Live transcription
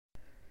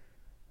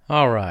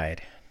All right.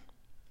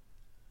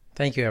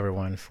 Thank you,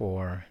 everyone,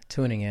 for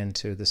tuning in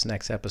to this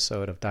next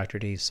episode of Dr.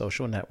 D's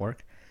Social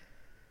Network.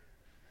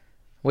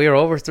 We are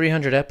over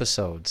 300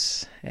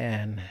 episodes,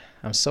 and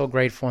I'm so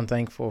grateful and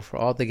thankful for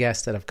all the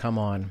guests that have come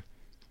on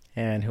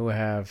and who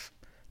have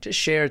just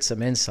shared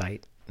some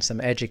insight,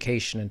 some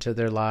education into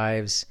their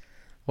lives,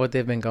 what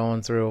they've been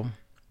going through.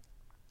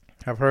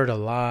 I've heard a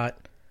lot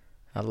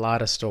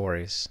of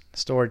stories.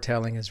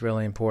 Storytelling is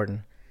really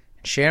important.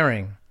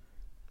 Sharing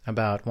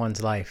about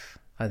one's life,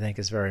 I think,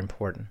 is very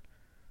important.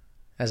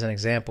 As an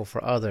example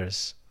for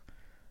others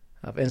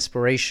of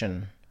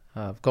inspiration,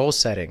 of goal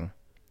setting,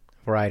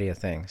 a variety of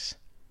things.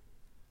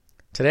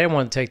 Today I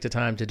want to take the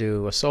time to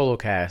do a solo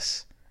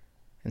cast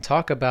and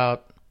talk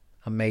about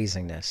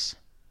amazingness,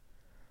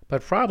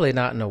 but probably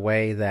not in a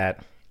way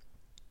that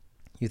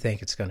you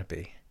think it's going to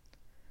be.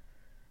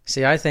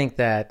 See, I think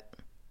that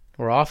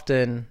we're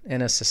often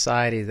in a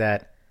society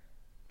that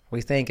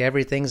we think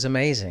everything's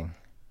amazing.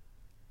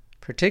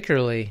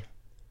 Particularly,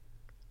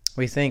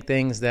 we think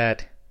things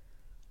that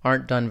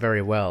aren't done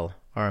very well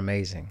are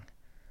amazing.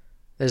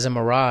 There's a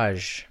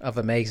mirage of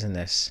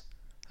amazingness.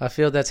 I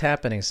feel that's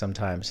happening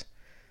sometimes.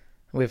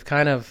 We've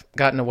kind of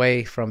gotten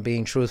away from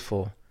being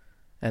truthful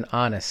and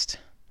honest.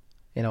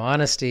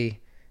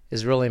 Honesty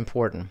is really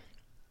important.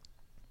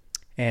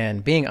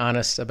 And being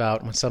honest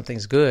about when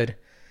something's good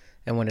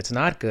and when it's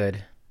not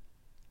good,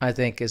 I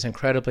think, is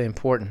incredibly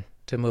important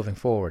to moving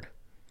forward.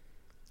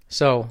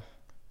 So,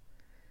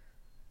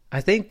 I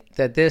think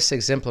that this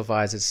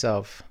exemplifies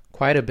itself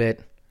quite a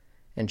bit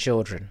in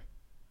children,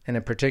 and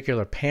in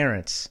particular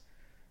parents,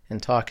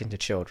 in talking to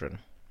children.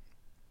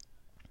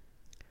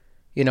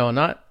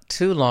 Not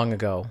too long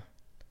ago,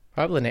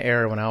 probably in the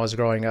era when I was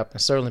growing up, and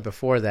certainly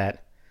before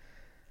that,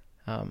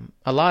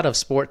 a lot of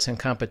sports and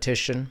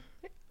competition,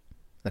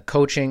 the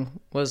coaching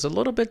was a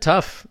little bit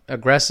tough,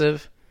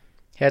 aggressive.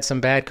 Had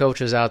some bad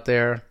coaches out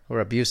there who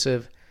were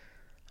abusive,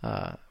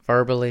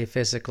 verbally,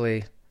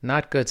 physically,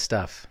 not good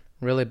stuff,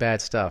 really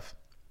bad stuff.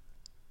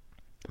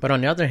 But on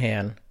the other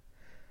hand,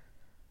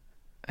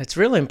 it's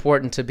really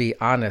important to be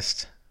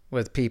honest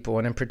with people,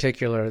 and in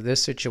particular,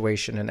 this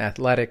situation in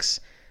athletics,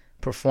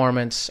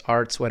 performance,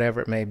 arts,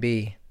 whatever it may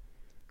be,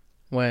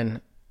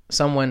 when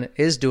someone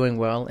is doing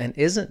well and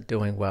isn't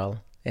doing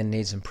well and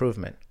needs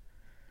improvement.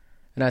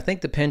 And I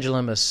think the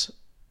pendulum has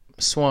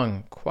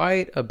swung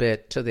quite a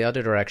bit to the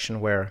other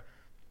direction, where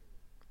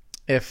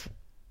if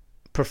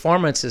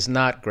performance is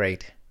not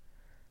great,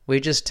 we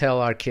just tell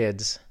our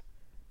kids,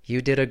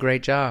 "You did a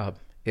great job.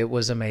 It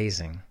was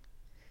amazing.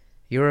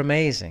 You're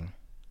amazing.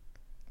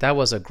 That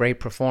was a great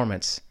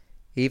performance,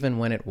 even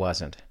when it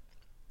wasn't."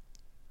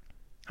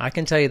 I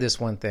can tell you this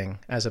one thing,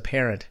 as a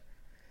parent,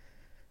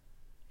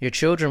 your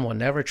children will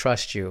never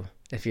trust you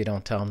if you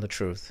don't tell them the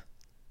truth.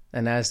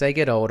 And as they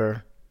get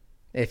older,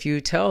 if you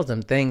tell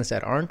them things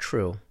that aren't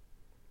true,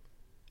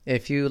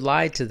 if you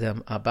lie to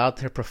them about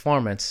their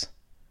performance,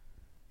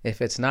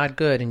 if it's not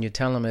good and you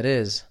tell them it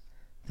is,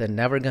 they're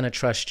never going to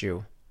trust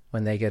you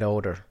when they get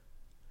older,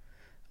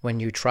 when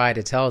you try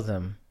to tell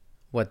them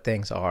what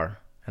things are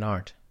and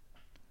aren't.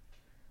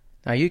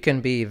 Now, you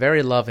can be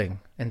very loving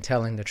in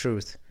telling the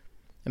truth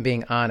and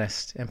being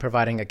honest and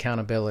providing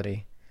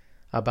accountability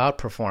about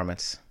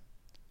performance.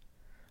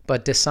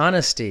 But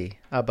dishonesty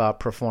about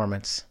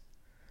performance,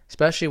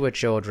 especially with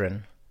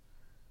children,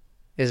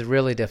 is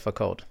really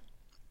difficult.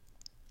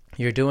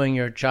 You're doing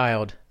your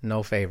child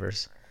no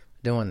favors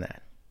doing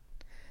that.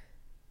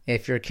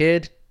 If your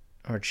kid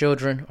or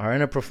children are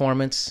in a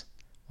performance,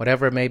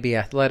 whatever it may be,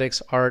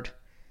 athletics, art,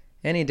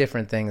 any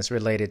different things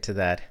related to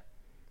that,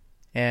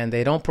 and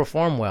they don't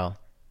perform well,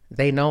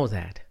 they know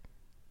that.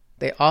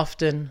 They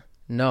often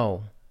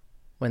know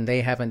when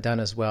they haven't done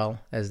as well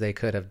as they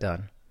could have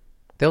done.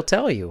 They'll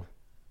tell you.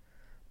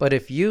 But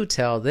if you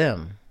tell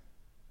them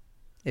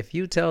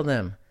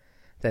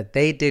that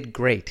they did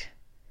great,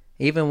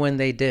 even when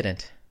they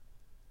didn't,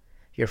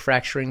 you're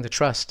fracturing the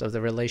trust of the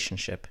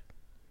relationship.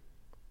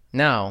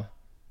 Now,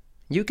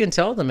 you can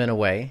tell them in a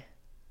way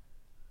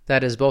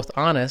that is both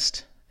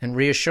honest and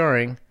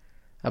reassuring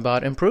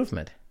about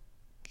improvement.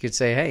 You could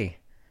say, "Hey,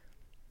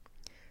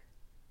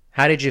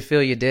 how did you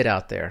feel you did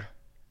out there?"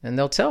 And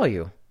they'll tell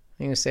you.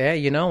 You can say,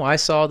 "Hey, I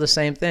saw the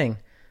same thing.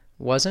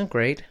 Wasn't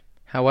great.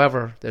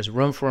 However, there's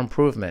room for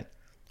improvement.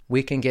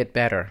 We can get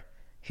better.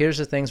 Here's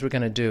the things we're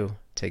going to do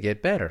to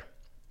get better."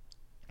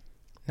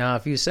 Now,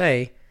 if you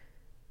say,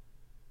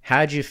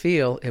 "How'd you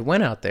feel it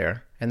went out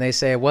there?" and they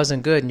say it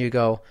wasn't good, and you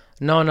go,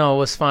 No, it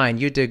was fine.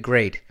 You did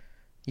great.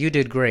 You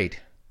did great."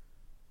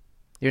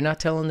 You're not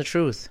telling the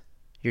truth.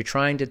 You're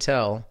trying to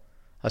tell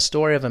a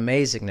story of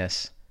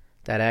amazingness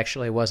that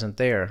actually wasn't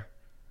there.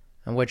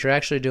 And what you're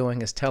actually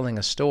doing is telling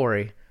a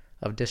story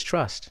of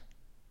distrust.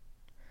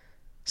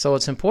 So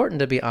it's important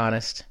to be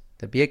honest,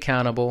 to be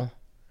accountable.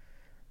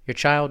 Your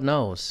child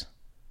knows.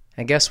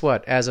 And guess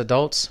what? As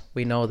adults,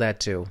 we know that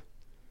too.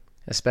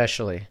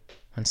 Especially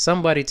when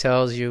somebody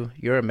tells you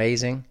you're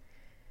amazing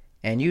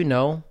and you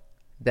know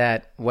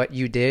that what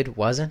you did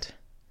wasn't,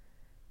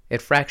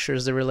 it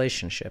fractures the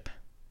relationship.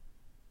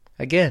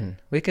 Again,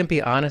 we can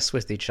be honest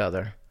with each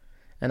other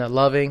in a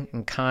loving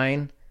and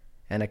kind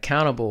and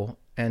accountable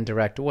and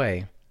direct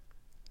way.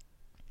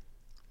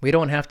 We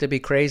don't have to be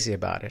crazy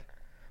about it,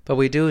 but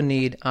we do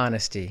need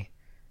honesty,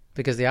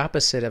 because the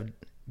opposite of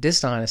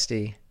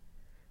dishonesty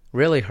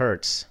really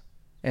hurts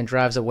and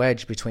drives a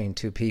wedge between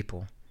two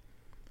people.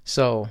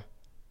 So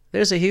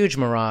there's a huge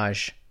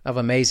mirage of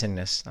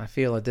amazingness, I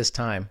feel, at this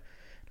time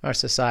in our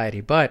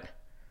society, but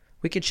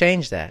we could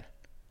change that.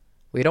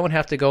 We don't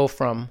have to go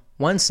from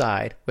one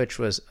side, which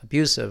was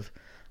abusive,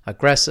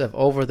 aggressive,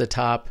 over the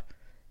top,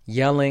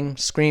 yelling,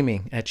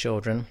 screaming at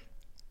children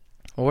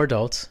or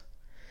adults,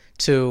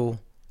 to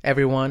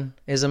everyone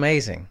is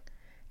amazing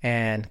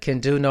and can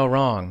do no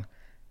wrong,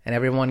 and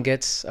everyone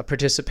gets a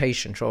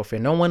participation trophy.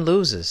 No one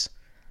loses.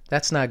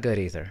 That's not good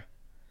either.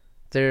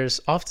 There's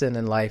often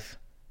in life,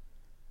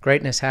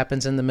 greatness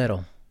happens in the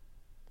middle.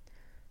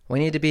 We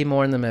need to be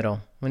more in the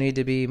middle. We need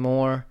to be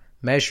more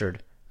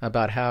measured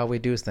about how we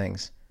do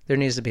things. There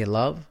needs to be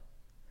love,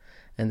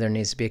 and there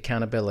needs to be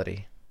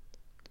accountability.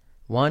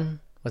 One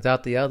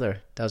without the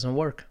other doesn't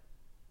work.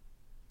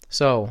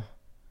 So,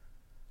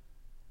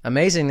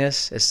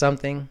 amazingness is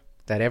something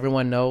that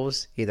everyone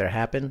knows either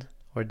happened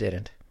or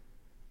didn't.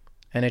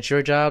 And it's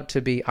your job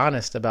to be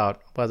honest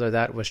about whether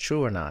that was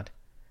true or not.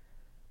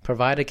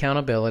 Provide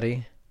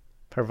accountability,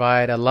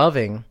 provide a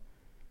loving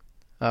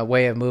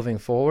way of moving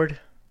forward,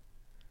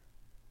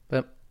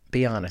 but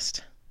be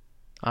honest.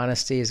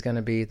 Honesty is going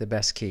to be the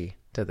best key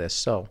to this.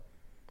 So,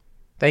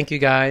 thank you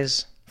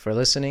guys for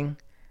listening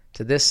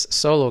to this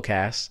solo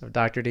cast of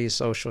Dr. D's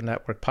Social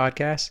Network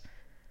podcast.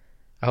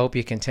 I hope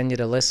you continue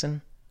to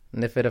listen,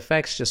 and if it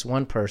affects just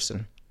one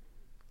person,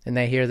 and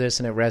they hear this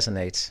and it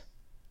resonates,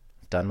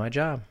 I've done my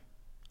job.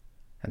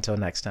 Until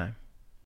next time.